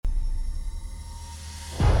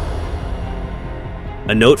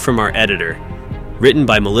A note from our editor, written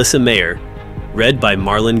by Melissa Mayer, read by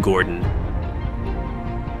Marlon Gordon.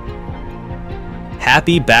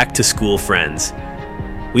 Happy back to school, friends.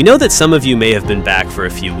 We know that some of you may have been back for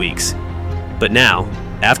a few weeks, but now,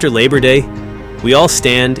 after Labor Day, we all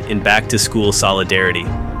stand in back to school solidarity.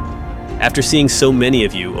 After seeing so many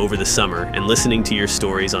of you over the summer and listening to your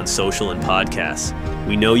stories on social and podcasts,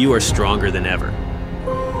 we know you are stronger than ever.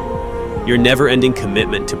 Your never-ending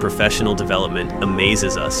commitment to professional development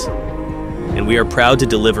amazes us, and we are proud to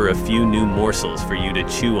deliver a few new morsels for you to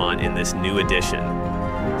chew on in this new edition.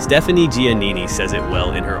 Stefanie Giannini says it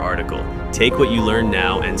well in her article. Take what you learn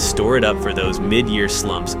now and store it up for those mid-year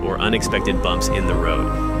slumps or unexpected bumps in the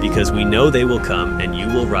road, because we know they will come and you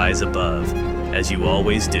will rise above, as you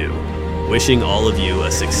always do. Wishing all of you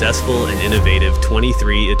a successful and innovative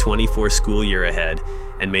 23-24 school year ahead,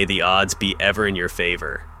 and may the odds be ever in your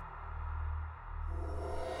favor.